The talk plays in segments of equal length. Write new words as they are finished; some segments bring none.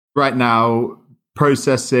Right now,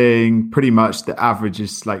 processing pretty much the average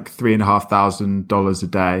is like $3,500 a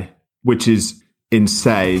day, which is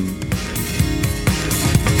insane.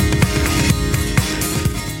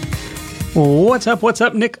 What's up? What's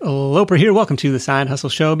up? Nick Loper here. Welcome to the Side Hustle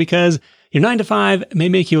Show, because your 9 to 5 may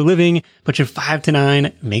make you a living, but your 5 to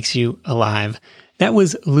 9 makes you alive. That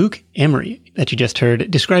was Luke Emery that you just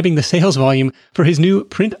heard describing the sales volume for his new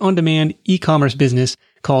print-on-demand e-commerce business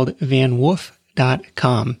called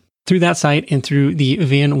VanWoof.com. Through that site and through the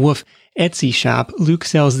Van Woof Etsy shop, Luke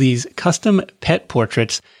sells these custom pet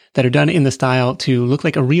portraits that are done in the style to look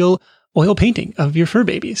like a real oil painting of your fur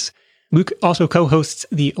babies. Luke also co-hosts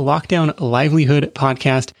the Lockdown Livelihood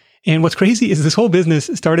podcast. And what's crazy is this whole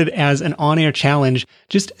business started as an on-air challenge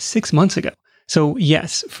just 6 months ago. So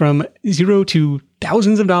yes, from zero to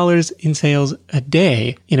thousands of dollars in sales a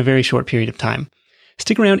day in a very short period of time.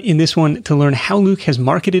 Stick around in this one to learn how Luke has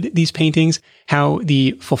marketed these paintings, how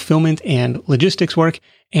the fulfillment and logistics work,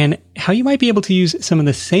 and how you might be able to use some of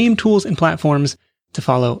the same tools and platforms to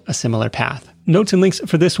follow a similar path. Notes and links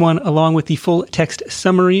for this one, along with the full text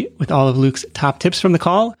summary with all of Luke's top tips from the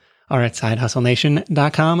call, are at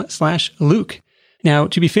sidehustlenation.com/Luke. Now,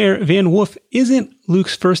 to be fair, Van Woof isn't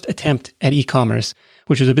Luke's first attempt at e-commerce,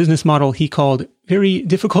 which was a business model he called very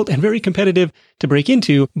difficult and very competitive to break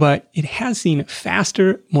into, but it has seen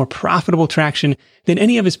faster, more profitable traction than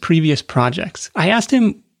any of his previous projects. I asked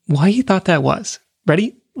him why he thought that was.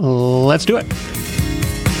 Ready? Let's do it.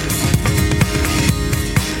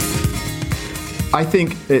 I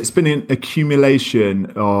think it's been an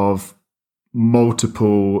accumulation of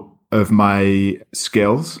multiple of my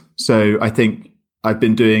skills. So I think I've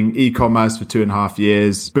been doing e-commerce for 2.5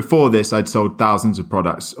 years. Before this, I'd sold thousands of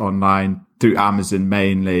products online through Amazon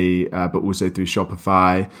mainly, but also through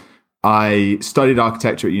Shopify. I studied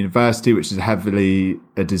architecture at university, which is heavily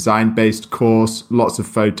a design-based course, lots of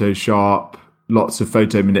Photoshop, lots of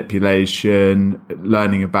photo manipulation,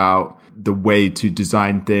 learning about the way to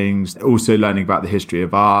design things, also learning about the history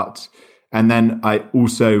of art. And then I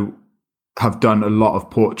also have done a lot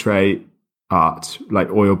of portrait art, like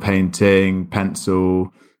oil painting,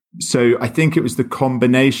 pencil. So I think it was the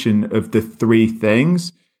combination of the three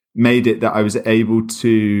things made it that I was able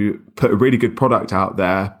to put a really good product out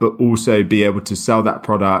there, but also be able to sell that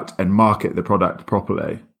product and market the product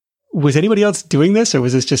properly. Was anybody else doing this, or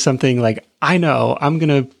was this just something like, I know I'm going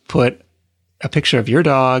to put a picture of your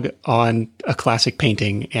dog on a classic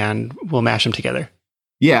painting and we'll mash them together?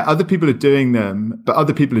 Yeah, other people are doing them, but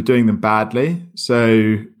other people are doing them badly.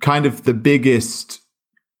 So kind of the biggest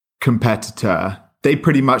competitor, they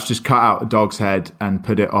pretty much just cut out a dog's head and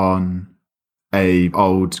put it on a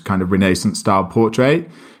old kind of Renaissance style portrait.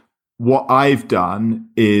 What I've done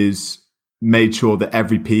is made sure that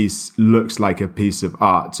every piece looks like a piece of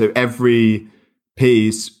art. So every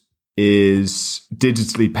piece is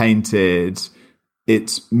digitally painted.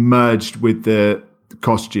 It's merged with the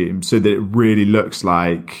costume so that it really looks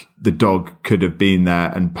like the dog could have been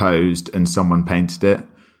there and posed and someone painted it.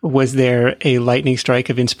 Was there a lightning strike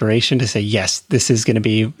of inspiration to say, yes, this is going to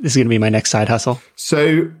be my next side hustle?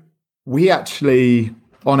 So we actually,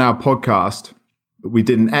 on our podcast, we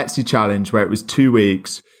did an Etsy challenge where it was 2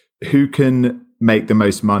 weeks. Who can make the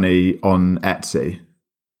most money on Etsy?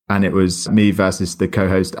 And it was me versus the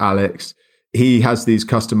co-host, Alex. He has these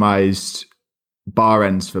customized bar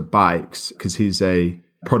ends for bikes because he's a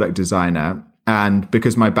product designer. And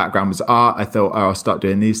because my background was art, I thought, I'll start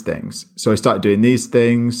doing these things. So I started doing these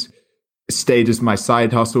things. It stayed as my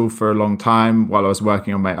side hustle for a long time while I was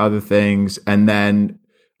working on my other things. And then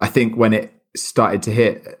I think when it started to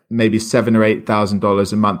hit maybe $7,000 or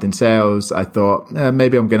 $8,000 a month in sales, I thought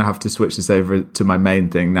maybe I'm going to have to switch this over to my main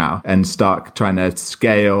thing now and start trying to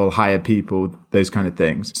scale, hire people, those kind of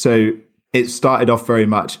things. So it started off very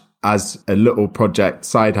much as a little project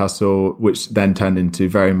side hustle, which then turned into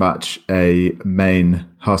very much a main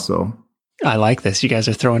hustle. I like this. You guys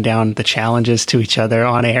are throwing down the challenges to each other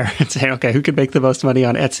on air and saying, okay, who could make the most money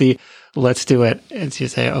on Etsy? Let's do it. And so you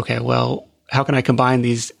say, okay, well, how can I combine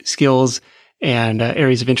these skills and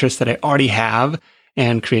areas of interest that I already have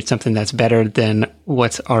and create something that's better than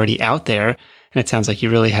what's already out there? And it sounds like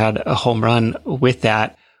you really had a home run with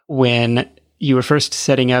that. When you were first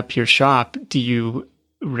setting up your shop, do you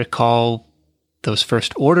recall those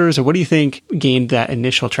first orders, or what do you think gained that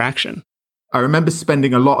initial traction? I remember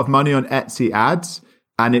spending a lot of money on Etsy ads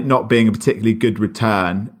and it not being a particularly good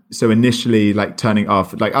return. So initially, like turning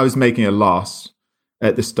off, like I was making a loss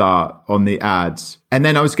at the start on the ads. And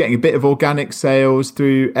then I was getting a bit of organic sales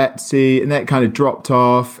through Etsy, and then it kind of dropped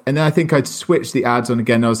off. And then I think I'd switched the ads on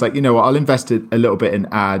again. I was like, you know what, I'll invest a little bit in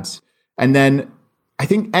ads. And then I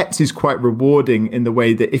think Etsy is quite rewarding in the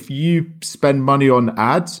way that if you spend money on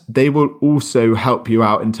ads, they will also help you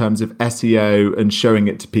out in terms of SEO and showing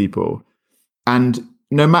it to people. And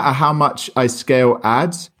no matter how much I scale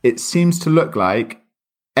ads, it seems to look like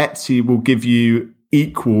Etsy will give you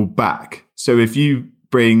equal back. So if you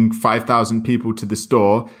bring 5,000 people to the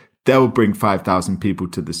store, they'll bring 5,000 people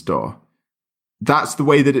to the store. That's the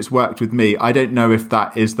way that it's worked with me. I don't know if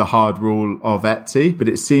that is the hard rule of Etsy, but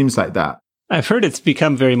it seems like that. I've heard it's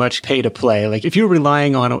become very much pay to play. Like if you're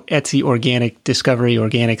relying on Etsy organic discovery,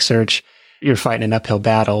 organic search, you're fighting an uphill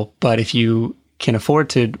battle. But if you can afford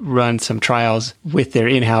to run some trials with their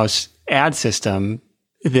in-house ad system,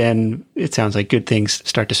 then it sounds like good things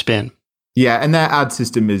start to spin. Yeah, and their ad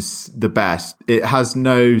system is the best. It has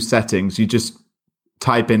no settings. You just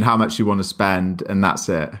type in how much you want to spend and that's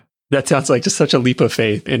it. That sounds like just such a leap of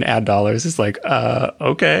faith in ad dollars. It's like,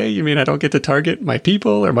 okay, you mean I don't get to target my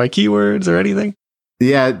people or my keywords or anything?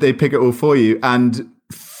 Yeah, they pick it all for you. And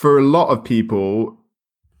for a lot of people,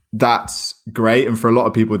 that's great. And for a lot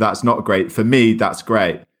of people, that's not great. For me, that's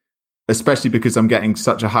great, especially because I'm getting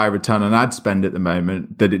such a high return on ad spend at the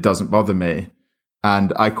moment that it doesn't bother me.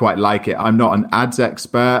 And I quite like it. I'm not an ads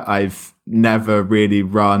expert. I've never really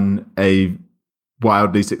run a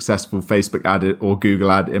wildly successful Facebook ad or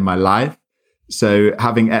Google ad in my life. So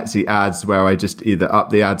having Etsy ads where I just either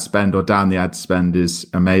up the ad spend or down the ad spend is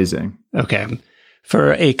amazing. Okay.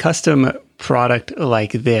 For a custom product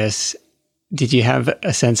like this, did you have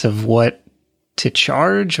a sense of what to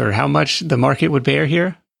charge or how much the market would bear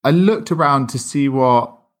here? I looked around to see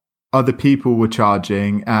what other people were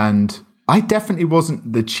charging, and I definitely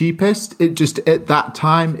wasn't the cheapest. It just, at that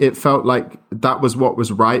time, it felt like that was what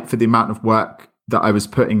was right for the amount of work that I was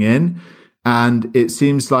putting in. And it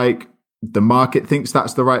seems like the market thinks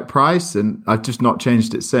that's the right price, and I've just not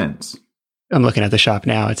changed it since. I'm looking at the shop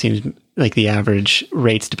now. It seems like the average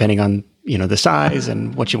rates, depending on, the size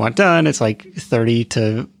and what you want done, it's like $30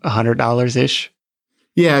 to $100-ish.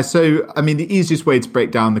 Yeah. So, I mean, the easiest way to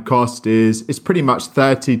break down the cost is it's pretty much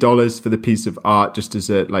 $30 for the piece of art, just as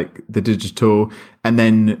the digital. And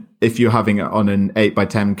then if you're having it on an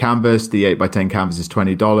 8x10 canvas, the 8x10 canvas is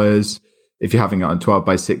 $20. If you're having it on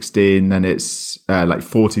 12x16, then it's like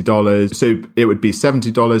 $40. So it would be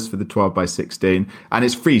 $70 for the 12x16. And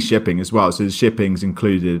it's free shipping as well. So the shipping's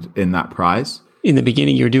included in that price. In the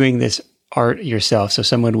beginning, you're doing this art yourself. So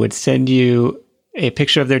someone would send you a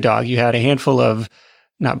picture of their dog. You had a handful of,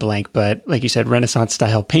 not blank, but like you said, Renaissance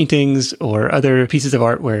style paintings or other pieces of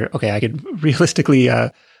art where, okay, I could realistically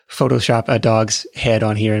Photoshop a dog's head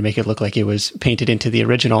on here and make it look like it was painted into the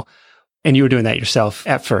original. And you were doing that yourself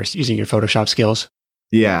at first using your Photoshop skills.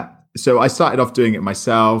 Yeah. So I started off doing it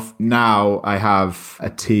myself. Now I have a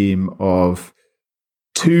team of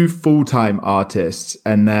 2 full-time artists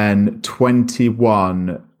and then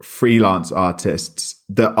 21 freelance artists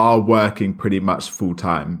that are working pretty much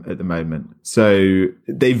full-time at the moment. So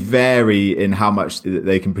they vary in how much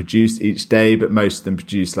they can produce each day, but most of them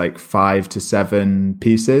produce like 5 to 7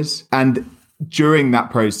 pieces. And during that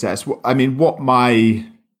process, I mean, what my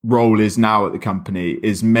role is now at the company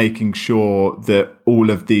is making sure that all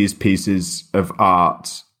of these pieces of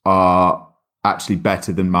art are actually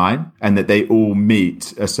better than mine and that they all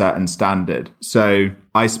meet a certain standard. So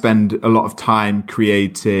I spend a lot of time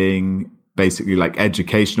creating basically like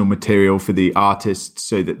educational material for the artists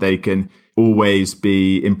so that they can always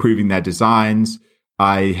be improving their designs.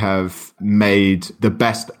 I have made the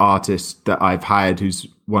best artist that I've hired, who's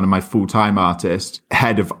one of my full-time artists,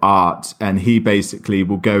 head of art. And he basically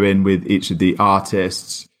will go in with each of the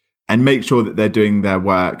artists and make sure that they're doing their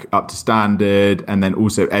work up to standard, and then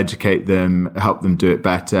also educate them, help them do it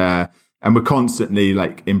better. And we're constantly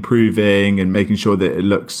like improving and making sure that it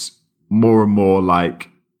looks more and more like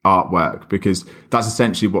artwork, because that's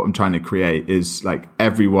essentially what I'm trying to create is like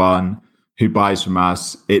everyone who buys from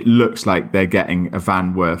us, it looks like they're getting a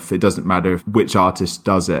Van Woof. It doesn't matter which artist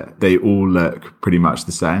does it. They all look pretty much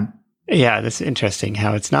the same. Yeah, that's interesting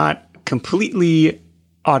how it's not completely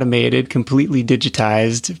automated, completely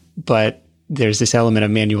digitized, but there's this element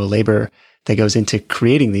of manual labor that goes into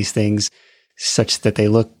creating these things such that they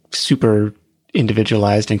look super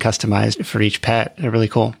individualized and customized for each pet. They're really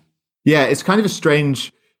cool. Yeah, it's kind of a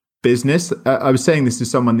strange business. I was saying this to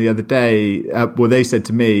someone the other day. They said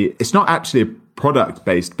to me, it's not actually a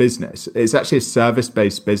product-based business. It's actually a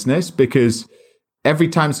service-based business, because every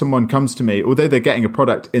time someone comes to me, although they're getting a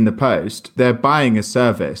product in the post, they're buying a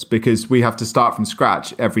service, because we have to start from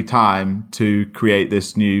scratch every time to create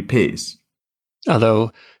this new piece.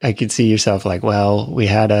 Although I could see yourself like, well, we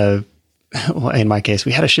had a well, in my case,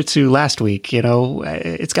 we had a Shih Tzu last week,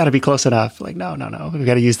 it's got to be close enough. Like, no. We've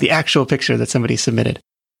got to use the actual picture that somebody submitted.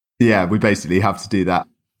 Yeah, we basically have to do that.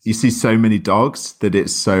 You see so many dogs that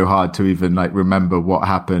it's so hard to even remember what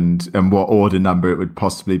happened and what order number it would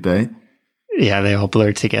possibly be. Yeah, they all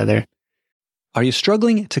blur together. Are you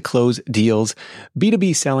struggling to close deals?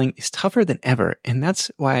 B2B selling is tougher than ever, and that's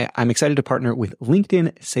why I'm excited to partner with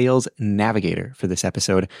LinkedIn Sales Navigator for this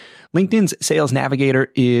episode. LinkedIn's Sales Navigator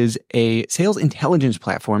is a sales intelligence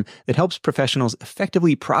platform that helps professionals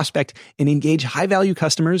effectively prospect and engage high-value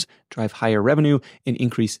customers, drive higher revenue, and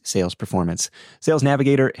increase sales performance. Sales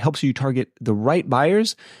Navigator helps you target the right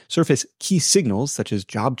buyers, surface key signals such as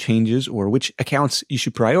job changes or which accounts you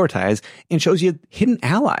should prioritize, and shows you hidden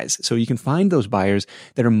allies so you can find those buyers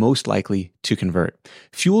that are most likely to convert.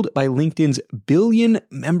 Fueled by LinkedIn's billion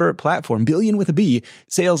member platform, billion with a B,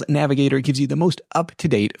 Sales Navigator gives you the most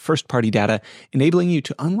up-to-date first-party data, enabling you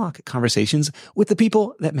to unlock conversations with the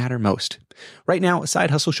people that matter most. Right now,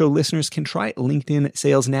 Side Hustle Show listeners can try LinkedIn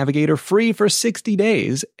Sales Navigator free for 60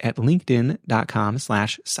 days at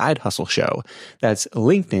linkedin.com/sidehustleshow. That's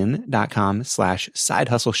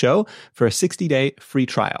linkedin.com/sidehustleshow for a 60-day free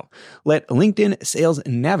trial. Let LinkedIn Sales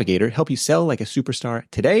Navigator help you sell like a superstar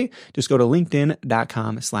today. Just go to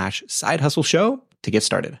linkedin.com/sidehustleshow to get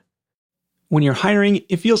started. When you're hiring,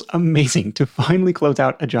 it feels amazing to finally close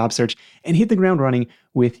out a job search and hit the ground running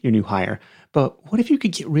with your new hire. But what if you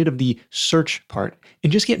could get rid of the search part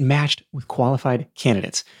and just get matched with qualified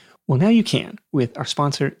candidates? Well, now you can with our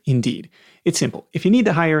sponsor, Indeed. It's simple. If you need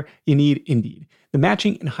to hire, you need Indeed. The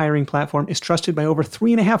matching and hiring platform is trusted by over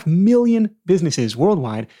 3.5 million businesses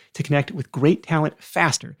worldwide to connect with great talent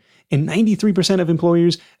faster. And 93% of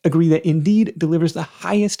employers agree that Indeed delivers the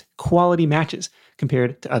highest quality matches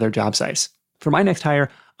compared to other job sites. For my next hire,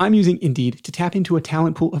 I'm using Indeed to tap into a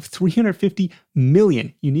talent pool of 350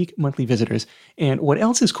 million unique monthly visitors. And what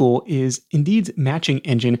else is cool is Indeed's matching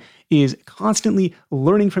engine is constantly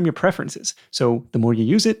learning from your preferences. So the more you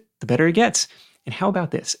use it, the better it gets. And how about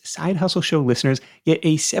this? Side Hustle Show listeners get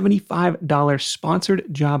a $75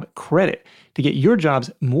 sponsored job credit to get your jobs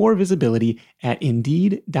more visibility at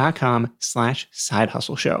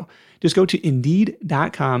Indeed.com/sidehustleshow. Just go to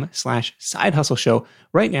Indeed.com/sidehustleshow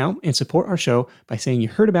right now and support our show by saying you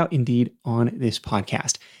heard about Indeed on this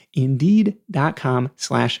podcast.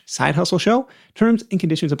 Indeed.com/sidehustleshow. Terms and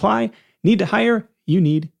conditions apply. Need to hire? You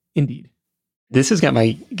need Indeed. This has got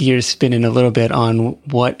my gears spinning a little bit on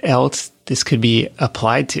what else this could be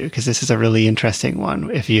applied to, because this is a really interesting one.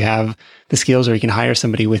 If you have the skills, or you can hire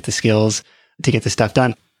somebody with the skills to get the stuff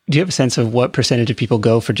done. Do you have a sense of what percentage of people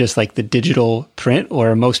go for just the digital print,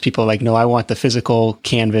 or most people no, I want the physical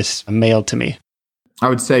canvas mailed to me? I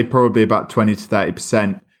would say probably about 20 to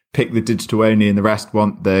 30% pick the digital only, and the rest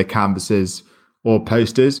want the canvases or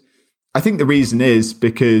posters. I think the reason is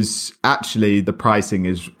because actually the pricing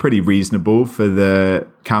is pretty reasonable for the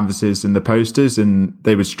canvases and the posters, and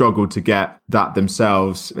they would struggle to get that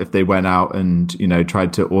themselves if they went out and,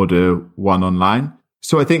 tried to order one online.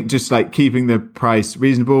 So I think just keeping the price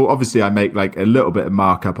reasonable. Obviously I make a little bit of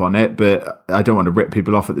markup on it, but I don't want to rip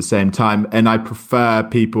people off at the same time. And I prefer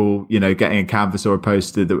people, getting a canvas or a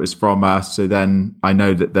poster that was from us. So then I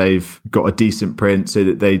know that they've got a decent print, so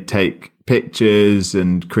that they take pictures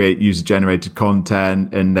and create user generated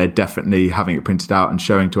content, and they're definitely having it printed out and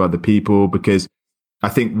showing to other people, because I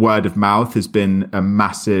think word of mouth has been a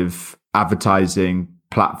massive advertising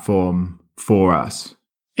platform for us.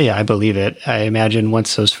 Yeah, I believe it. I imagine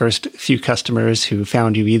once those first few customers who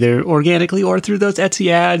found you either organically or through those Etsy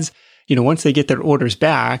ads, once they get their orders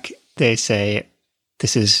back, they say,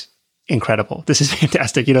 this is incredible. This is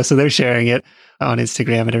fantastic. So they're sharing it on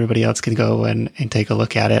Instagram, and everybody else can go and take a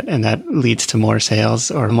look at it. And that leads to more sales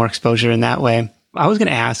or more exposure in that way. I was going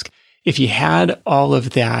to ask, if you had all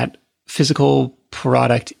of that physical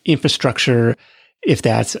product infrastructure, if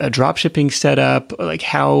that's a drop shipping setup,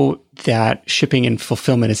 how that shipping and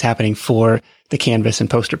fulfillment is happening for the canvas and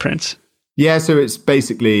poster prints. Yeah, so it's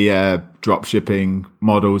basically a drop shipping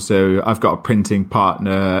model. So I've got a printing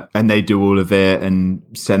partner, and they do all of it and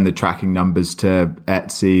send the tracking numbers to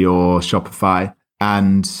Etsy or Shopify.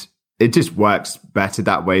 And it just works better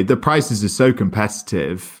that way. The prices are so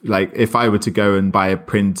competitive. If I were to go and buy a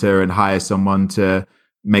printer and hire someone to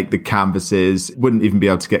make the canvases, wouldn't even be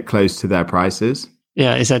able to get close to their prices.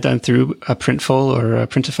 Yeah. Is that done through a Printful or a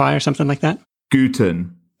Printify or something like that?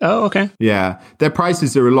 Guten. Oh, okay. Yeah. Their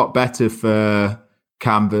prices are a lot better for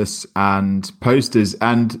canvas and posters.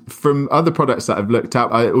 And from other products that I've looked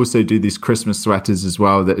at, I also do these Christmas sweaters as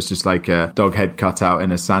well. That is just like a dog head cutout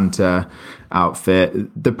in a Santa outfit.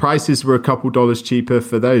 The prices were a couple dollars cheaper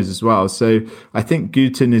for those as well. So I think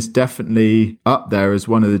Guten is definitely up there as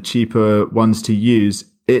one of the cheaper ones to use.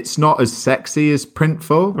 It's not as sexy as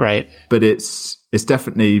Printful, right? But it's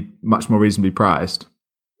definitely much more reasonably priced.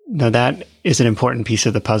 No, that is an important piece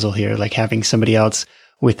of the puzzle here, like having somebody else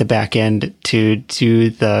with the back end to do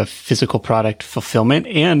the physical product fulfillment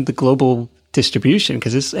and the global distribution.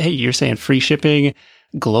 Because hey, you're saying free shipping,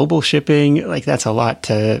 global shipping, like that's a lot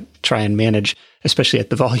to try and manage, especially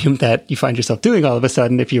at the volume that you find yourself doing all of a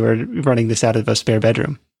sudden if you were running this out of a spare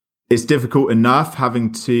bedroom. It's difficult enough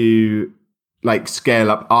having to like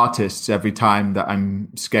scale up artists every time that I'm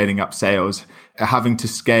scaling up sales. Having to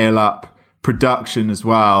scale up production as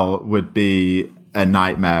well would be a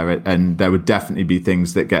nightmare, and there would definitely be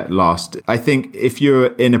things that get lost. I think if you're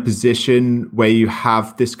in a position where you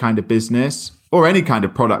have this kind of business or any kind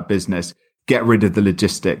of product business, get rid of the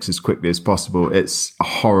logistics as quickly as possible. It's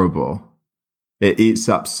horrible. It eats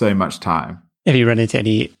up so much time. Have you run into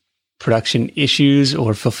any production issues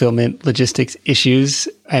or fulfillment logistics issues?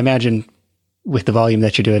 I imagine with the volume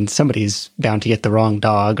that you're doing, somebody's bound to get the wrong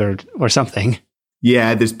dog or something.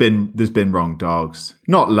 Yeah, there's been wrong dogs.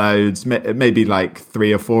 Not loads, maybe like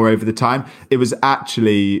 3 or 4 over the time. It was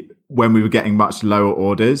actually when we were getting much lower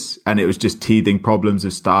orders and it was just teething problems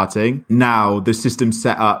of starting. Now the system's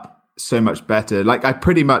set up so much better. Like I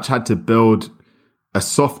pretty much had to build a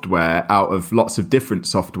software out of lots of different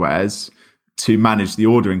softwares to manage the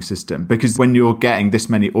ordering system, because when you're getting this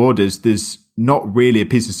many orders, there's not really a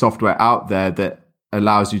piece of software out there that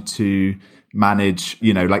allows you to manage,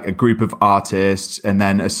 like a group of artists and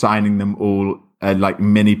then assigning them all a like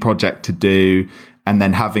mini project to do, and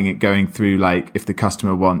then having it going through, like if the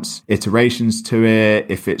customer wants iterations to it,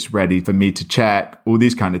 if it's ready for me to check, all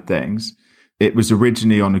these kind of things. It was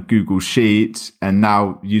originally on a Google Sheet and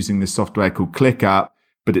now using this software called ClickUp,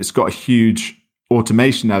 but it's got a huge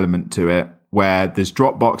automation element to it where there's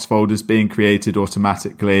Dropbox folders being created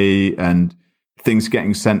automatically and things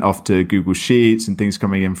getting sent off to Google Sheets and things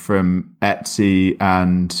coming in from Etsy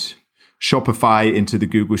and Shopify into the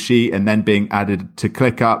Google Sheet and then being added to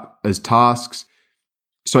ClickUp as tasks.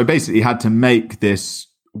 So I basically had to make this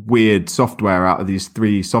weird software out of these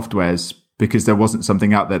 3 softwares because there wasn't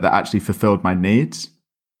something out there that actually fulfilled my needs.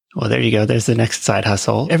 Well, there you go. There's the next side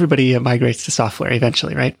hustle. Everybody migrates to software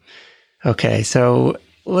eventually, right? Okay, so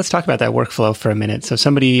let's talk about that workflow for a minute. So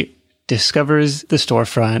somebody discovers the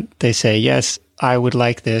storefront. They say, yes, I would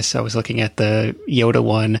like this. I was looking at the Yoda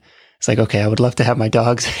one. It's like, okay, I would love to have my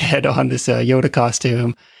dog's head on this Yoda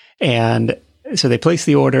costume. And so they place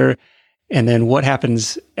the order. And then what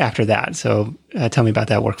happens after that? So tell me about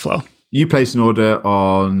that workflow. You place an order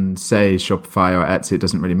on, say, Shopify or Etsy. It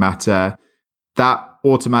doesn't really matter. That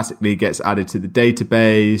automatically gets added to the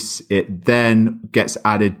database. It then gets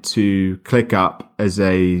added to ClickUp as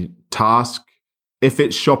a task. If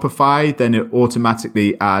it's Shopify, then it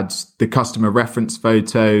automatically adds the customer reference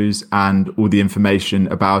photos and all the information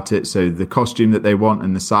about it. So the costume that they want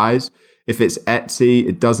and the size. If it's Etsy,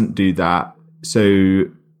 it doesn't do that. So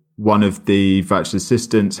one of the virtual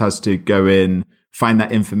assistants has to go in, find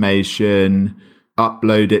that information,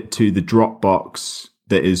 upload it to the Dropbox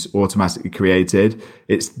that is automatically created.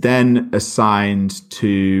 It's then assigned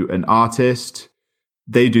to an artist.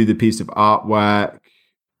 They do the piece of artwork.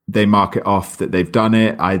 They mark it off that they've done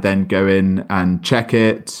it. I then go in and check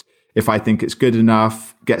it. If I think it's good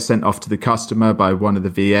enough, get sent off to the customer by one of the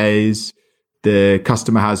VAs. The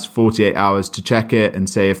customer has 48 hours to check it and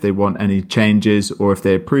say if they want any changes or if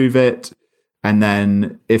they approve it. And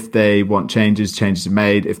then if they want changes are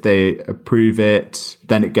made. If they approve it,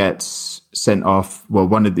 then it gets sent off. Well,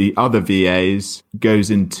 one of the other VAs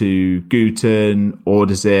goes into Guten,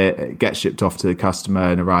 orders it gets shipped off to the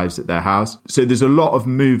customer and arrives at their house. So there's a lot of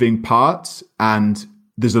moving parts, and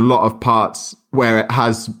there's a lot of parts where it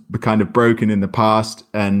has kind of broken in the past.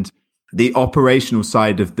 And the operational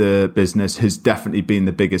side of the business has definitely been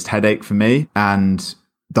the biggest headache for me and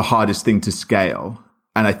the hardest thing to scale.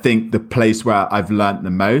 And I think the place where I've learned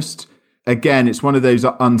the most, again, it's one of those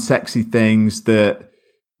unsexy things that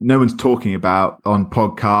no one's talking about on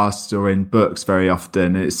podcasts or in books very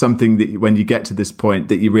often. It's something that when you get to this point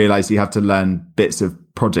that you realize you have to learn bits of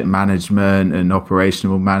project management and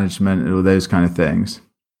operational management and all those kind of things.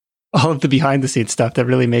 All of the behind the scenes stuff that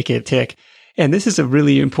really make it tick. And this is a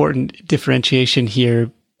really important differentiation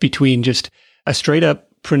here between just a straight up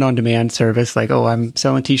print on demand service, like, oh, I'm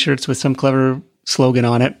selling t-shirts with some clever slogan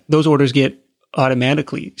on it. Those orders get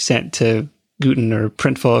automatically sent to Guten or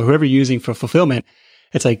Printful or whoever you're using for fulfillment.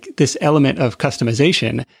 It's like this element of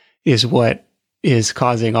customization is what is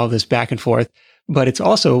causing all this back and forth, but it's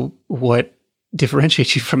also what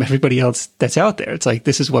differentiates you from everybody else that's out there. It's like,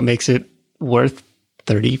 this is what makes it worth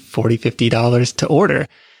 $30, $40, $50 to order.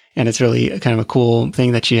 And it's really kind of a cool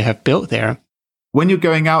thing that you have built there. When you're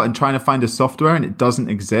going out and trying to find a software and it doesn't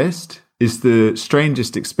exist is the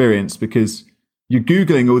strangest experience, because you're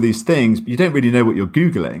Googling all these things, but you don't really know what you're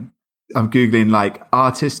Googling. I'm Googling like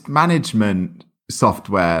artist management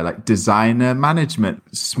software, like designer management,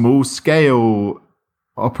 small scale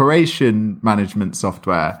operation management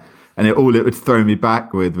software. And it would throw me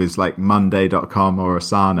back with was like Monday.com or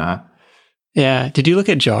Asana. Yeah. Did you look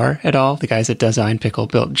at Jar at all? The guys at Design Pickle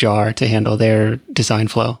built Jar to handle their design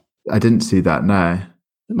flow. I didn't see that, no.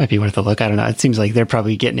 It might be worth a look. I don't know. It seems like they're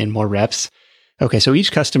probably getting in more reps. Okay. So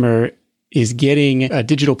each customer is getting a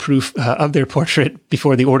digital proof of their portrait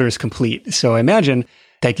before the order is complete. So I imagine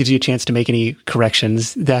that gives you a chance to make any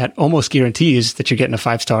corrections. That almost guarantees that you're getting a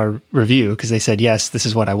 5-star review because they said, yes, this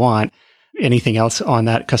is what I want. Anything else on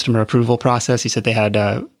that customer approval process? You said they had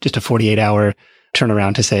just a 48-hour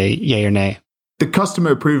turnaround to say yay or nay. The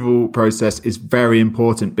customer approval process is very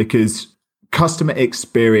important because customer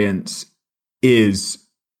experience is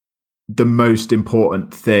the most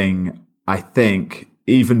important thing, I think,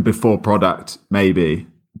 even before product, maybe.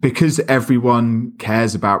 Because everyone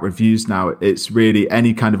cares about reviews now, it's really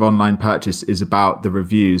any kind of online purchase is about the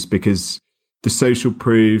reviews, because the social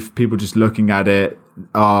proof, people just looking at it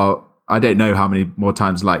are, I don't know how many more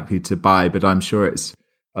times likely to buy, but I'm sure it's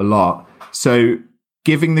a lot. So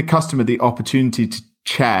giving the customer the opportunity to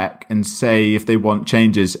check and say if they want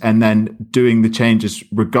changes, and then doing the changes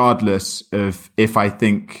regardless of if I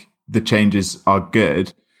think the changes are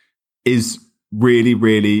good, is really,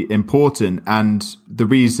 really important. And the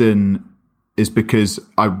reason is because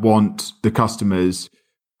I want the customers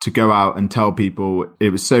to go out and tell people.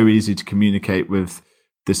 It was so easy to communicate with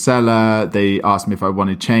the seller. They asked me if I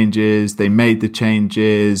wanted changes. They made the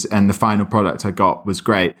changes, and the final product I got was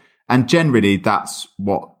great. And generally, that's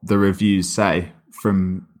what the reviews say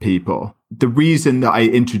from people. The reason that I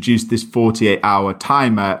introduced this 48-hour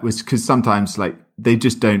timer was because sometimes they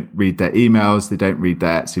just don't read their emails. They don't read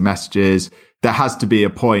their Etsy messages. There has to be a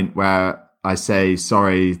point where I say,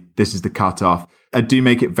 sorry, this is the cutoff. I do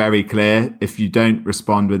make it very clear. If you don't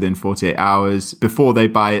respond within 48 hours, before they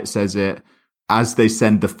buy, it says it. As they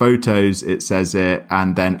send the photos, it says it.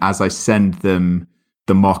 And then as I send them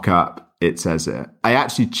the mock-up, it says it. I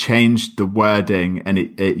actually changed the wording, and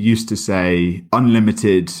it used to say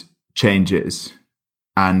unlimited changes.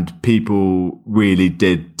 And people really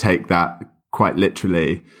did take that quite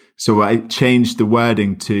literally. So I changed the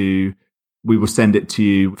wording to, we will send it to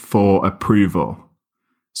you for approval,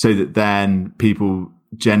 so that then people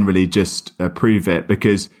generally just approve it.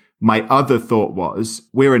 Because my other thought was,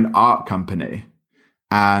 we're an art company,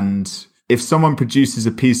 and if someone produces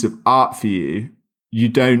a piece of art for you, you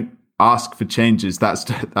don't ask for changes.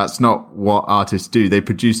 That's not what artists do. They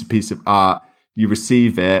produce a piece of art, you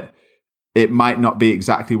receive it. It might not be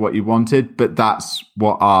exactly what you wanted, but that's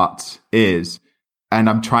what art is. And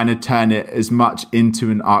I'm trying to turn it as much into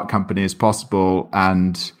an art company as possible.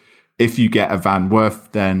 And if you get a Van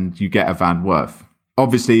Werf, then you get a Van Werf.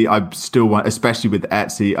 Obviously, I still want, especially with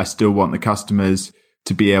Etsy, I still want the customers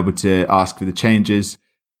to be able to ask for the changes.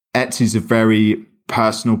 Etsy's a very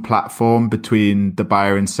personal platform between the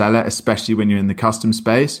buyer and seller, especially when you're in the custom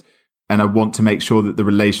space. And I want to make sure that the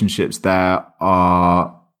relationships there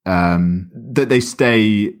are, that they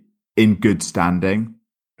stay in good standing.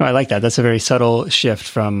 Oh, I like that. That's a very subtle shift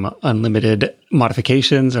from unlimited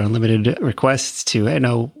modifications or unlimited requests to, hey,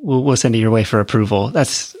 no, we'll send it your way for approval.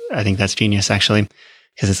 I think that's genius, actually,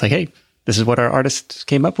 because it's like, hey, this is what our artist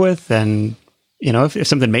came up with. And, if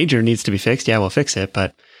something major needs to be fixed, yeah, we'll fix it.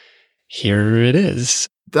 But here it is.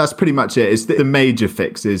 That's pretty much it. It's the major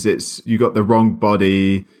fixes. It's you got the wrong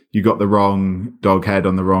body, you got the wrong dog head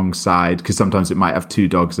on the wrong side, because sometimes it might have 2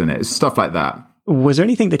 dogs in it. It's stuff like that. Was there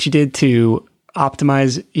anything that you did to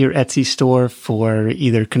optimize your Etsy store for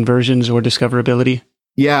either conversions or discoverability?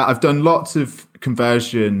 Yeah, I've done lots of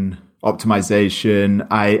conversion optimization.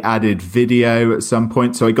 I added video at some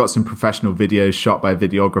point. So I got some professional videos shot by a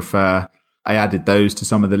videographer. I added those to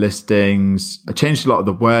some of the listings. I changed a lot of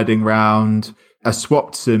the wording around. I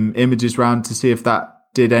swapped some images around to see if that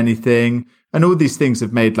did anything. And all these things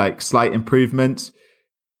have made slight improvements.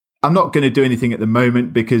 I'm not going to do anything at the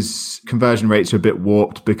moment because conversion rates are a bit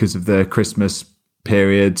warped because of the Christmas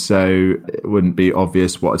period. So it wouldn't be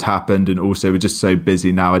obvious what had happened. And also we're just so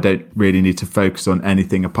busy now. I don't really need to focus on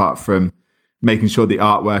anything apart from making sure the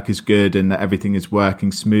artwork is good and that everything is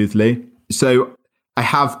working smoothly. So I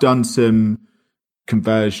have done some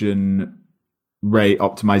conversion rate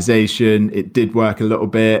optimization. It did work a little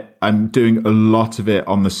bit. I'm doing a lot of it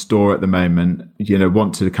on the store at the moment.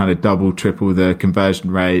 Want to kind of double, triple the conversion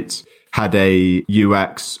rates. Had a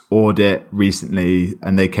UX audit recently,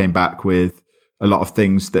 and they came back with a lot of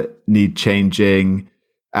things that need changing.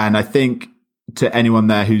 And I think to anyone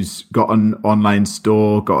there who's got an online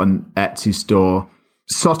store, got an Etsy store,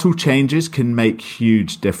 subtle changes can make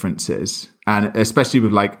huge differences. And especially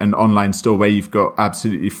with like an online store where you've got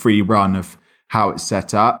absolutely free run of how it's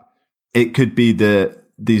set up, it could be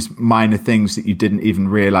these minor things that you didn't even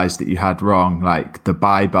realize that you had wrong, like the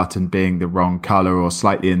buy button being the wrong color or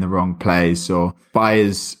slightly in the wrong place, or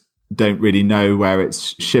buyers don't really know where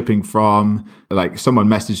it's shipping from. Like someone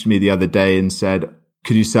messaged me the other day and said,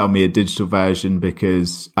 could you sell me a digital version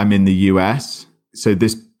because I'm in the US? So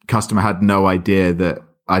this customer had no idea that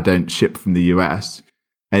I don't ship from the US.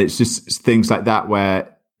 And it's just things like that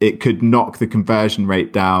where it could knock the conversion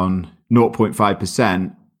rate down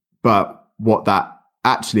 0.5%. But what that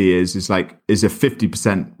actually is a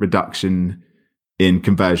 50% reduction in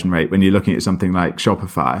conversion rate when you're looking at something like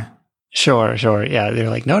Shopify. Sure. Yeah. They're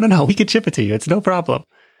like, no, we could ship it to you. It's no problem.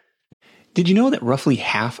 Did you know that roughly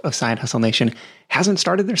half of Side Hustle Nation hasn't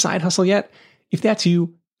started their side hustle yet? If that's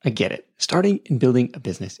you, I get it. Starting and building a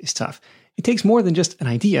business is tough. It takes more than just an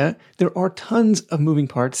idea. There are tons of moving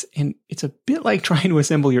parts, and it's a bit like trying to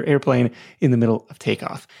assemble your airplane in the middle of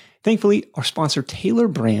takeoff. Thankfully, our sponsor, Tailor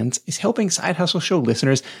Brands, is helping Side Hustle Show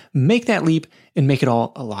listeners make that leap and make it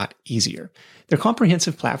all a lot easier. Their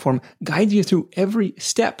comprehensive platform guides you through every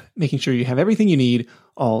step, making sure you have everything you need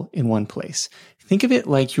all in one place. Think of it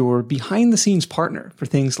like your behind-the-scenes partner for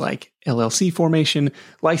things like LLC formation,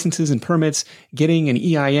 licenses and permits, getting an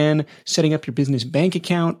EIN, setting up your business bank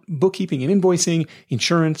account, bookkeeping and invoicing,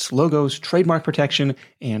 insurance, logos, trademark protection,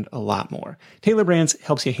 and a lot more. Tailor Brands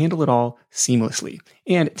helps you handle it all seamlessly.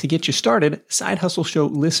 And to get you started, Side Hustle Show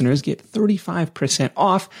listeners get 35%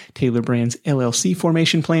 off Tailor Brands LLC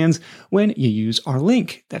formation plans when you use our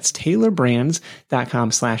link. That's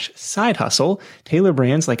tailorbrands.com/sidehustle. Tailor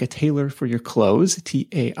Brands, like a tailor for your clothes,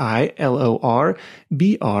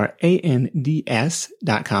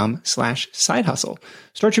 TAILORBRANDS.com/sidehustle.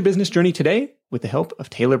 Start your business journey today with the help of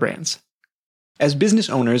Tailor Brands. As business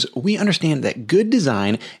owners, we understand that good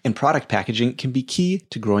design and product packaging can be key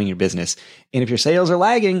to growing your business. And if your sales are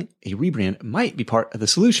lagging, a rebrand might be part of the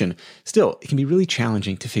solution. Still, it can be really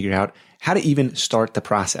challenging to figure out how to even start the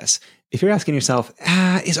process. If you're asking yourself,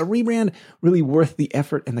 is a rebrand really worth the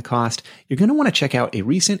effort and the cost? You're going to want to check out a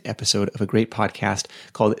recent episode of a great podcast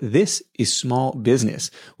called This is Small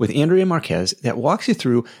Business with Andrea Marquez that walks you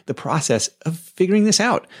through the process of figuring this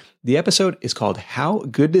out. The episode is called How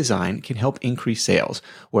Good Design Can Help Increase Sales,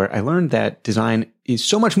 where I learned that design is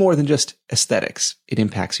so much more than just aesthetics. It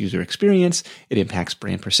impacts user experience, it impacts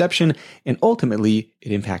brand perception, and ultimately,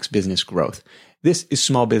 it impacts business growth. This is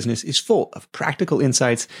Small Business is full of practical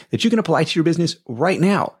insights that you can apply to your business right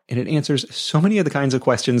now, and it answers so many of the kinds of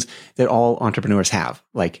questions that all entrepreneurs have,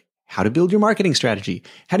 like how to build your marketing strategy,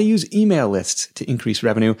 how to use email lists to increase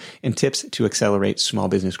revenue, and tips to accelerate small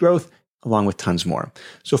business growth, along with tons more.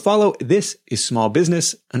 So follow This is Small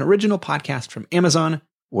Business, an original podcast from Amazon,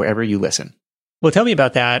 wherever you listen. Well, tell me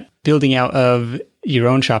about that, building out of your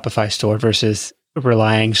own Shopify store versus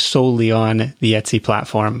relying solely on the Etsy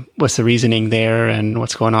platform. What's the reasoning there and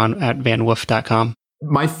what's going on at vanwoof.com?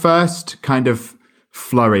 My first kind of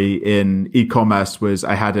flurry in e-commerce was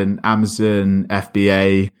I had an Amazon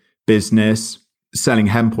FBA business selling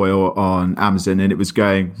hemp oil on Amazon, and it was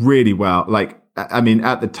going really well.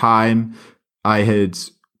 At the time, I had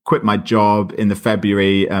quit my job in the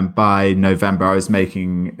February, and by November, I was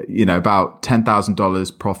making, about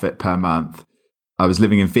 $10,000 profit per month. I was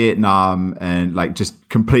living in Vietnam and just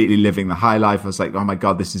completely living the high life. I was like, oh my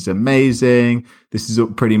God, this is amazing. This is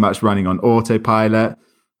pretty much running on autopilot.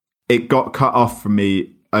 It got cut off from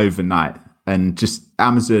me overnight, and just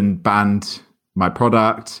Amazon banned my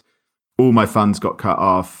product. All my funds got cut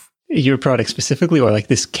off. Your product specifically, or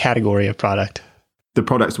this category of product? The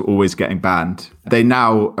products were always getting banned.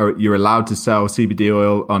 You're allowed to sell CBD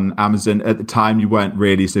oil on Amazon. At the time, you weren't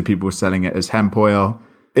really, so people were selling it as hemp oil.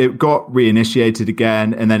 It got reinitiated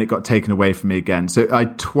again, and then it got taken away from me again. So I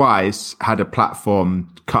twice had a platform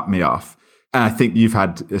cut me off. And I think you've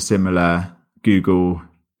had a similar Google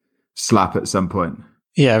slap at some point.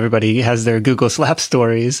 Yeah, everybody has their Google slap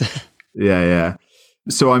stories. Yeah.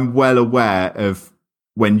 So I'm well aware of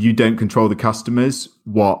when you don't control the customers,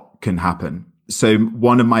 what can happen. So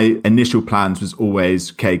one of my initial plans was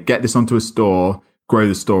always, okay, get this onto a store, grow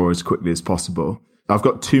the store as quickly as possible. I've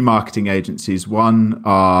got two marketing agencies. One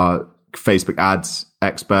are Facebook ads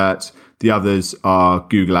experts. The others are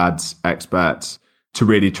Google Ads experts, to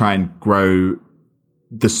really try and grow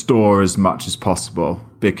the store as much as possible,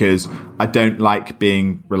 because I don't like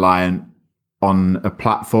being reliant on a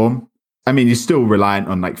platform. I mean, you're still reliant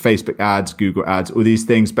on like Facebook ads, Google ads, all these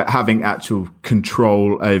things, but having actual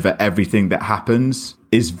control over everything that happens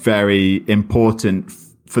is very important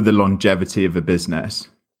for the longevity of a business.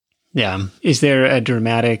 Yeah. Is there a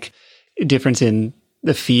dramatic difference in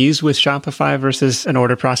the fees with Shopify versus an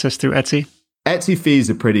order process through Etsy? Etsy fees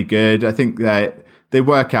are pretty good. I think that they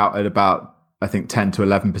work out at about, 10 to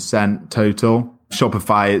 11% total.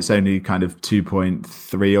 Shopify, it's only kind of 2.3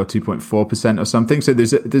 or 2.4% or something. So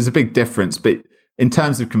there's a big difference. But in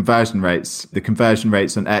terms of conversion rates, the conversion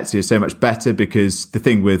rates on Etsy are so much better, because the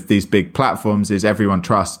thing with these big platforms is everyone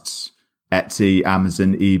trusts Etsy,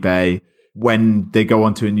 Amazon, eBay. When they go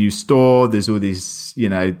onto a new store, there's all these,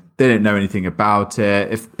 they don't know anything about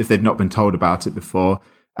it if they've not been told about it before.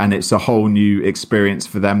 And it's a whole new experience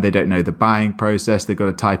for them. They don't know the buying process. They've got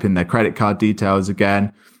to type in their credit card details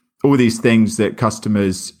again. All these things that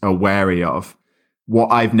customers are wary of. What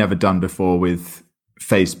I've never done before with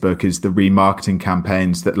Facebook is the remarketing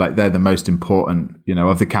campaigns that they're the most important,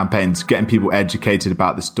 of the campaigns, getting people educated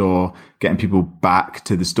about the store, getting people back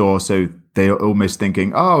to the store. So they're almost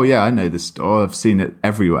thinking, oh yeah, I know this store. I've seen it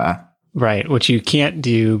everywhere. Right. Which you can't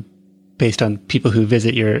do based on people who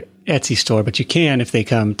visit your Etsy store, but you can if they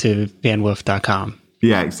come to vanwolf.com.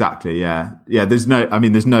 Yeah, exactly. Yeah. There's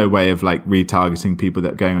no way of retargeting people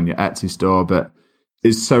that are going on your Etsy store, but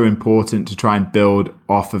it's so important to try and build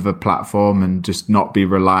off of a platform and just not be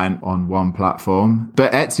reliant on one platform.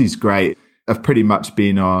 But Etsy's great. I've pretty much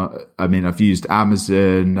been I've used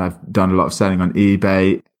Amazon. I've done a lot of selling on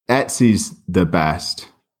eBay. Etsy's the best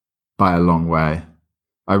by a long way.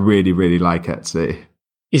 I really, really like Etsy.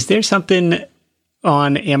 Is there something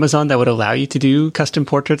on Amazon that would allow you to do custom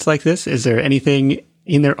portraits like this? Is there anything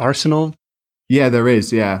in their arsenal? Yeah, there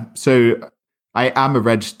is. Yeah. So I am a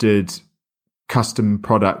registered custom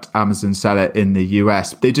product Amazon seller in the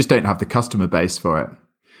US. They just don't have the customer base for it,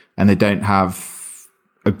 and they don't have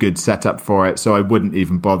a good setup for it. So I wouldn't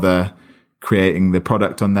even bother creating the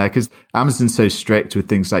product on there, because Amazon's so strict with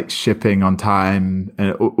things like shipping on time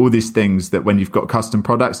and all these things that when you've got custom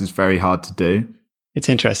products, it's very hard to do. It's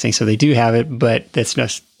interesting. So they do have it, but that's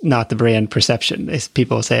just not the brand perception.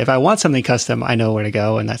 People say, if I want something custom, I know where to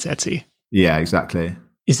go, and that's Etsy. Yeah, exactly.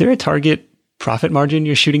 Is there a target profit margin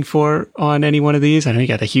you're shooting for on any one of these? I know you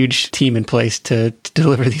got a huge team in place to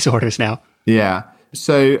deliver these orders now. Yeah.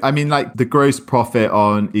 So, the gross profit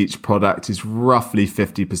on each product is roughly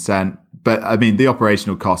 50%, but the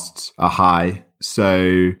operational costs are high.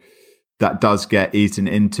 So that does get eaten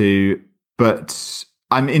into, but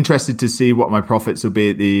I'm interested to see what my profits will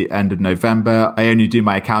be at the end of November. I only do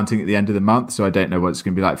my accounting at the end of the month, so I don't know what it's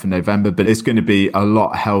going to be like for November, but it's going to be a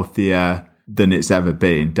lot healthier than it's ever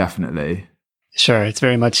been, definitely. Sure. It's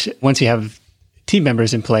very much, once you have team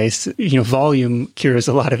members in place, volume cures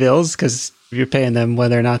a lot of ills, because you're paying them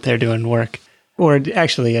whether or not they're doing work. Or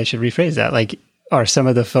actually, I should rephrase that. Are some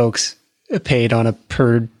of the folks paid on a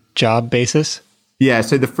per job basis? Yeah.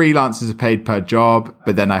 So the freelancers are paid per job,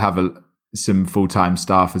 but then I have some full-time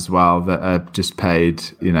staff as well that are just paid,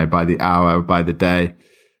 by the hour or by the day.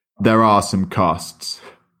 There are some costs.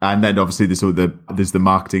 And then obviously there's the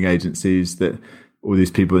marketing agencies that all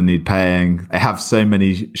these people need paying. I have so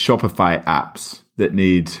many Shopify apps that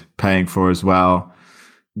need paying for as well.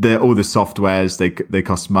 All the softwares, they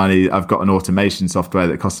cost money. I've got an automation software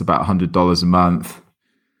that costs about $100 a month.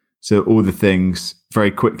 So all the things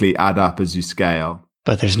very quickly add up as you scale.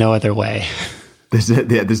 But there's no other way.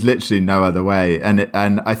 There's literally no other way.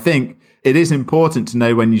 And I think it is important to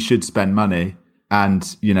know when you should spend money. And,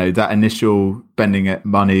 that initial spending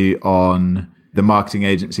money on the marketing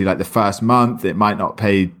agency, the first month, it might not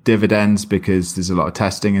pay dividends because there's a lot of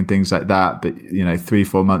testing and things like that. But,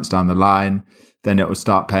 3-4 months down the line, then it will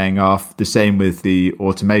start paying off. The same with the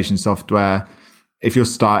automation software. If you're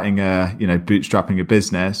starting bootstrapping a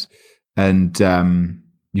business and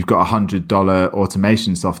you've got $100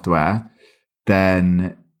 automation software,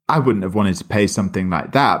 then I wouldn't have wanted to pay something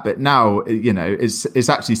like that. But now, it's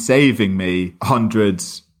actually saving me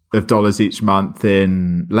hundreds of dollars each month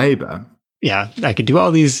in labor. Yeah, I could do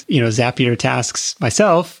all these, Zapier tasks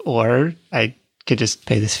myself, or I could just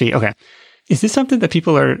pay this fee. Okay. Is this something that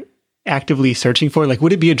people are actively searching for?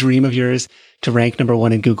 Would it be a dream of yours to rank number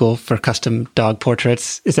 1 in Google for custom dog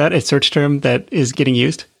portraits? Is that a search term that is getting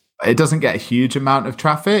used? It doesn't get a huge amount of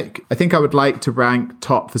traffic. I think I would like to rank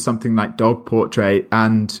top for something like dog portrait.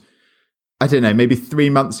 And I don't know, maybe 3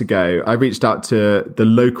 months ago, I reached out to the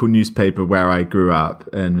local newspaper where I grew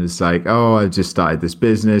up and was like, oh, I just started this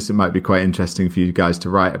business. It might be quite interesting for you guys to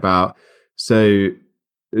write about. So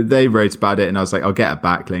they wrote about it and I was like, I'll get a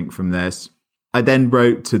backlink from this. I then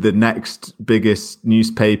wrote to the next biggest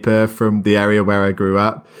newspaper from the area where I grew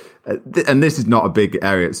up. And this is not a big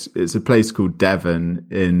area. It's a place called Devon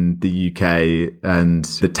in the UK, and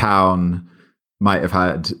the town might have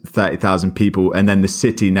had 30,000 people. And then the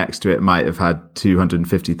city next to it might have had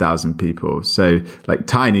 250,000 people. So like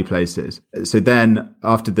tiny places. So then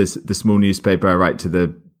after the small newspaper, I write to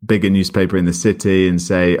the bigger newspaper in the city and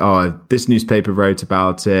say, oh, this newspaper wrote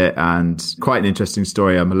about it and quite an interesting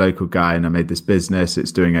story. I'm a local guy and I made this business.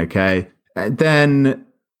 It's doing okay. And then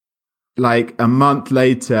like a month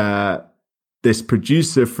later, this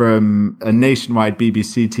producer from a nationwide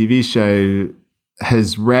BBC TV show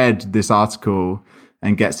has read this article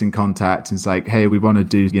and gets in contact and is like, hey, we want to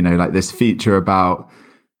do, like this feature about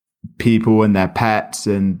people and their pets,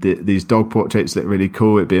 and these dog portraits look really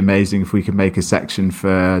cool. It'd be amazing if we could make a section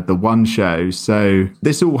for the One show. So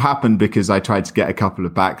this all happened because I tried to get a couple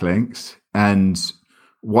of backlinks, and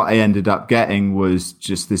what I ended up getting was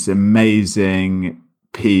just this amazing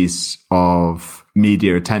piece of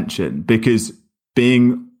media attention, because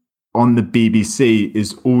being on the BBC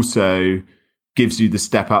is also gives you the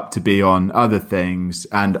step up to be on other things.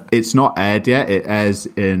 And it's not aired yet. It airs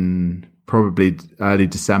in probably early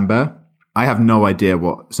December. I have no idea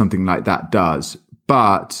what something like that does,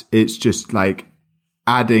 but it's just like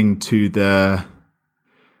adding to the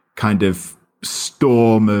kind of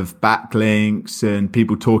storm of backlinks and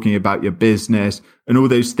people talking about your business and all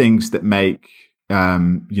those things that make,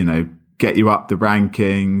 get you up the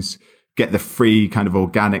rankings, get the free kind of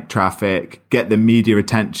organic traffic, get the media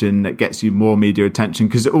attention that gets you more media attention,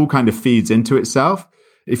 because it all kind of feeds into itself.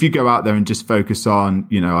 If you go out there and just focus on,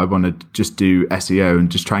 I want to just do SEO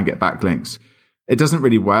and just try and get backlinks, it doesn't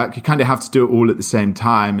really work. You kind of have to do it all at the same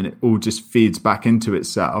time, and it all just feeds back into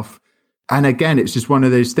itself. And again, it's just one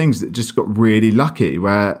of those things that just got really lucky,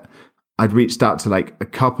 where I'd reached out to like a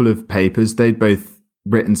couple of papers. They'd both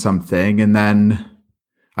written something, and then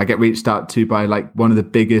I get reached out to by like one of the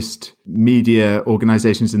biggest media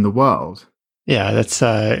organizations in the world. Yeah, that's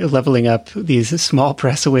leveling up these small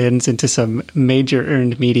press wins into some major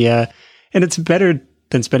earned media. And it's better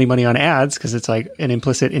than spending money on ads because it's like an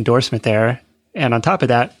implicit endorsement there. And on top of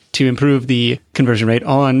that, to improve the conversion rate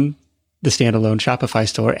on the standalone Shopify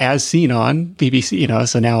store as seen on BBC,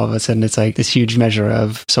 so now all of a sudden it's like this huge measure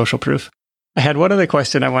of social proof. I had one other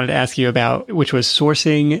question I wanted to ask you about, which was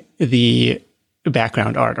sourcing the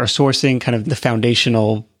background art or sourcing kind of the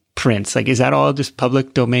foundational prints. Like, is that all just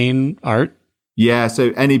public domain art? Yeah,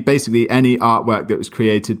 so basically any artwork that was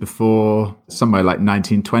created before somewhere like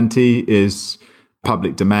 1920 is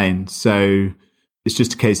public domain. So it's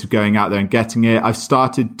just a case of going out there and getting it. I've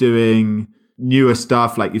started doing newer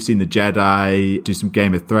stuff, like you've seen the Jedi, do some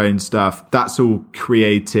Game of Thrones stuff. That's all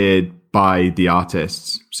created by the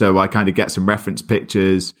artists. So I kind of get some reference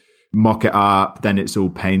pictures, mock it up, then it's all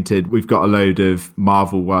painted. We've got a load of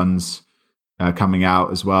Marvel ones coming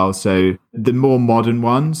out as well. So the more modern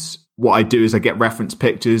ones, what I do is I get reference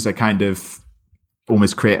pictures. I kind of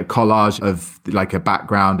almost create a collage of like a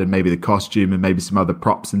background and maybe the costume and maybe some other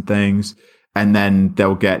props and things. And then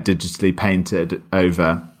they'll get digitally painted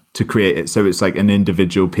over to create it. So it's like an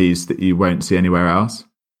individual piece that you won't see anywhere else.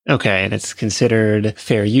 Okay. And it's considered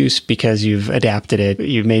fair use because you've adapted it.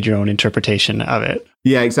 You've made your own interpretation of it.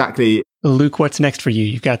 Yeah, exactly. Luke, what's next for you?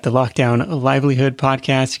 You've got the Lockdown Livelihood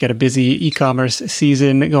podcast. You've got a busy e-commerce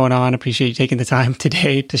season going on. Appreciate you taking the time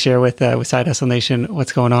today to share with Side Hustle Nation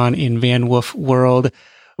what's going on in Van Woof world.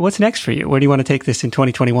 What's next for you? Where do you want to take this in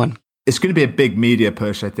 2021? It's going to be a big media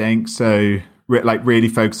push, I think. So really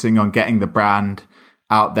focusing on getting the brand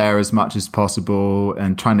out there as much as possible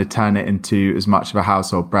and trying to turn it into as much of a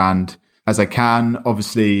household brand as I can.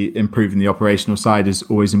 Obviously, improving the operational side is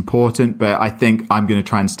always important, but I think I'm going to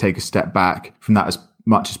try and take a step back from that as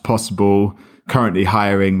much as possible. Currently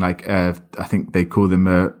hiring I think they call them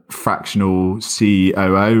a fractional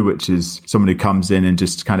COO, which is someone who comes in and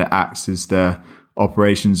just kind of acts as the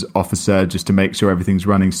operations officer just to make sure everything's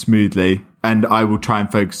running smoothly. And I will try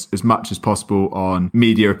and focus as much as possible on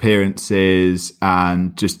media appearances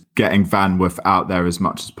and just getting Van Woof out there as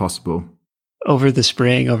much as possible. Over the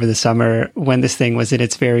spring, over the summer, when this thing was in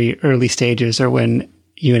its very early stages, or when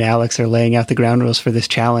you and Alex are laying out the ground rules for this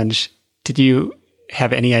challenge, did you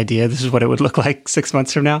have any idea this is what it would look like 6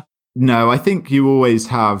 months from now? No, I think you always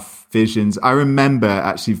have visions. I remember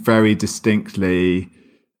actually very distinctly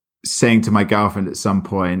saying to my girlfriend at some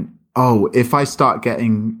point, oh, if I start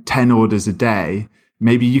getting 10 orders a day,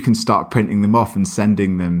 maybe you can start printing them off and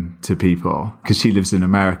sending them to people, because she lives in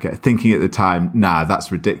America, thinking at the time, nah,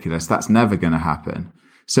 that's ridiculous. That's never going to happen.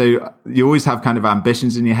 So you always have kind of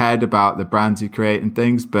ambitions in your head about the brands you create and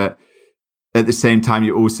things, but at the same time,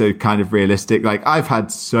 you're also kind of realistic. Like, I've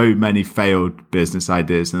had so many failed business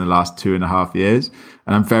ideas in the last 2.5 years,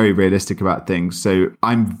 and I'm very realistic about things. So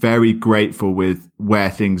I'm very grateful with where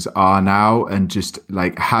things are now, and just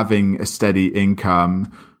like having a steady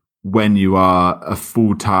income when you are a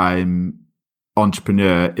full-time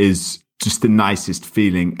entrepreneur is just the nicest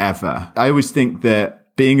feeling ever. I always think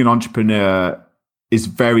that being an entrepreneur is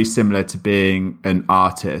very similar to being an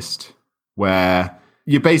artist, where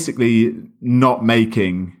you're basically not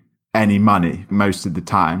making any money most of the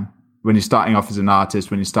time. When you're starting off as an artist,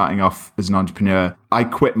 when you're starting off as an entrepreneur, I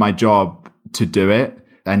quit my job to do it.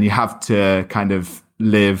 And you have to kind of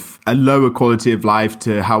live a lower quality of life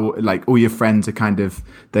to how, like, all your friends are kind of,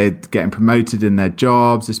 they're getting promoted in their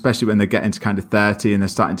jobs, especially when they're getting to kind of 30 and they're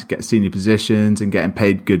starting to get senior positions and getting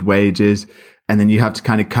paid good wages. And then you have to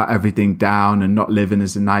kind of cut everything down and not live in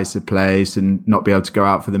as a nicer place and not be able to go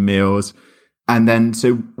out for the meals. And then,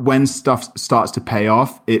 so when stuff starts to pay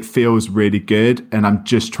off, it feels really good. And I'm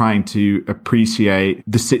just trying to appreciate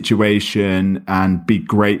the situation and be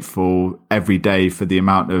grateful every day for the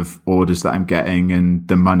amount of orders that I'm getting and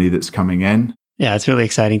the money that's coming in. Yeah, it's really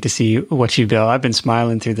exciting to see what you build. I've been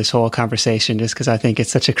smiling through this whole conversation just because I think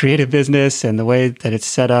it's such a creative business, and the way that it's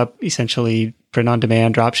set up, essentially print on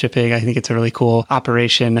demand, drop shipping. I think it's a really cool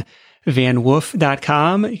operation.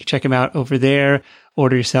 VanWoof.com. You can check them out over there.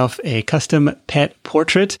 Order yourself a custom pet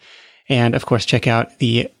portrait. And of course, check out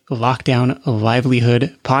the Lockdown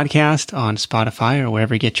Livelihood podcast on Spotify or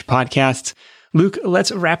wherever you get your podcasts. Luke,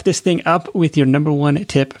 let's wrap this thing up with your number one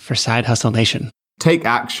tip for Side Hustle Nation. Take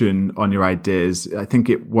action on your ideas. I think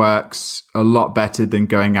it works a lot better than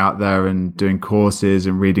going out there and doing courses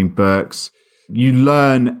and reading books. You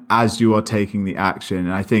learn as you are taking the action.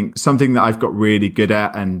 And I think something that I've got really good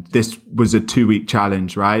at, and this was a 2-week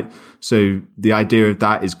challenge, right? So the idea of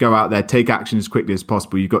that is go out there, take action as quickly as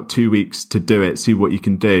possible. You've got 2 weeks to do it, see what you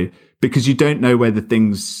can do, because you don't know where the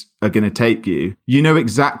things are going to take you. You know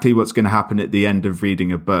exactly what's going to happen at the end of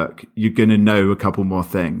reading a book. You're going to know a couple more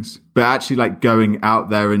things, but actually, like, going out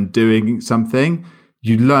there and doing something,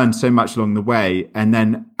 you learn so much along the way. And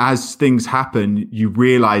then as things happen, you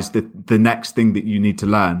realize that the next thing that you need to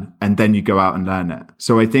learn, and then you go out and learn it.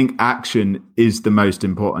 So I think action is the most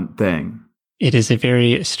important thing. It is a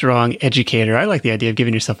very strong educator. I like the idea of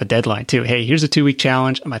giving yourself a deadline too. Hey, here's a 2-week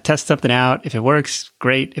challenge. I'm going to test something out. If it works,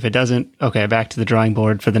 great. If it doesn't, okay, back to the drawing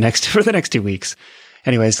board for the next 2 weeks.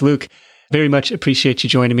 Anyways, Luke, very much appreciate you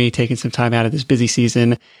joining me, taking some time out of this busy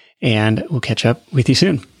season, and we'll catch up with you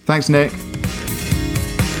soon. Thanks, Nick.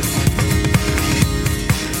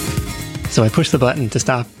 So I push the button to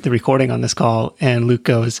stop the recording on this call, and Luke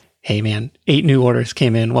goes, hey man, 8 new orders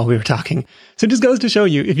came in while we were talking. So it just goes to show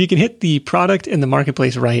you, if you can hit the product and the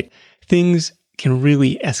marketplace right, things can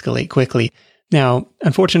really escalate quickly. Now,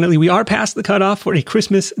 unfortunately, we are past the cutoff for a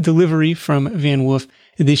Christmas delivery from VanWoof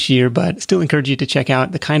this year, but still encourage you to check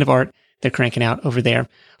out the kind of art they're cranking out over there.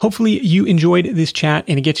 Hopefully you enjoyed this chat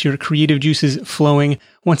and it gets your creative juices flowing.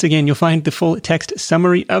 Once again, you'll find the full text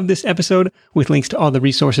summary of this episode with links to all the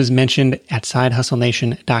resources mentioned at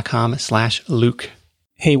sidehustlenation.com/Luke.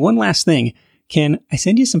 Hey, one last thing. Can I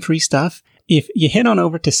send you some free stuff? If you head on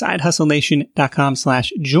over to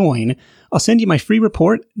sidehustlenation.com/join, I'll send you my free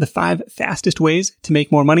report, the 5 fastest ways to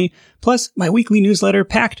make more money, plus my weekly newsletter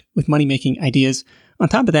packed with money-making ideas. On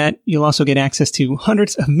top of that, you'll also get access to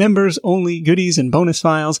hundreds of members-only goodies and bonus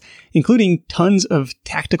files, including tons of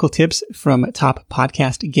tactical tips from top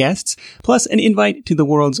podcast guests, plus an invite to the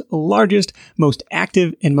world's largest, most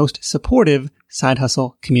active, and most supportive side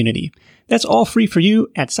hustle community. That's all free for you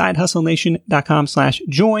at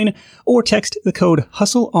sidehustlenation.com/join, or text the code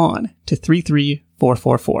HUSTLEON to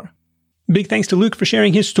 33444. Big thanks to Luke for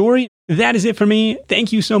sharing his story. That is it for me.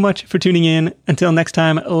 Thank you so much for tuning in. Until next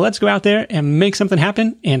time, let's go out there and make something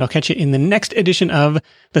happen, and I'll catch you in the next edition of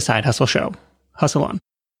The Side Hustle Show. Hustle on.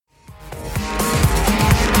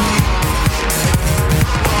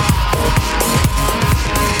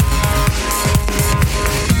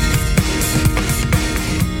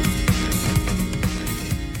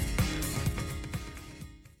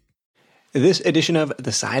 This edition of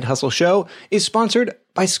The Side Hustle Show is sponsored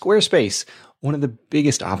by Squarespace. One of the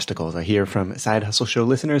biggest obstacles I hear from Side Hustle Show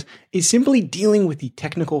listeners is simply dealing with the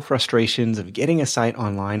technical frustrations of getting a site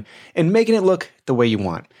online and making it look the way you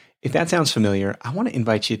want. If that sounds familiar, I want to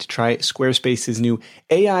invite you to try Squarespace's new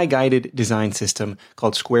AI-guided design system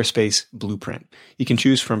called Squarespace Blueprint. You can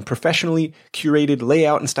choose from professionally curated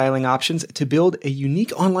layout and styling options to build a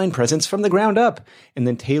unique online presence from the ground up, and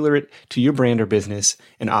then tailor it to your brand or business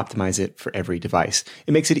and optimize it for every device.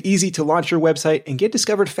 It makes it easy to launch your website and get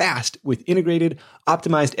discovered fast with integrated,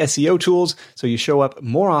 optimized SEO tools, so you show up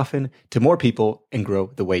more often to more people and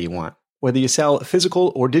grow the way you want. Whether you sell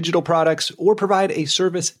physical or digital products or provide a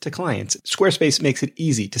service to clients, Squarespace makes it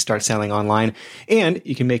easy to start selling online, and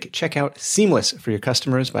you can make checkout seamless for your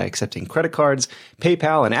customers by accepting credit cards,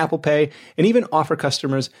 PayPal, and Apple Pay, and even offer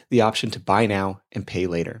customers the option to buy now and pay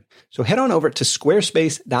later. So head on over to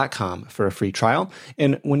squarespace.com for a free trial,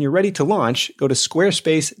 and when you're ready to launch, go to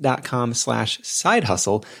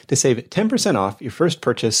squarespace.com/sidehustle to save 10% off your first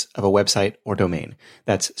purchase of a website or domain.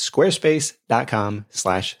 That's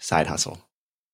squarespace.com/sidehustle.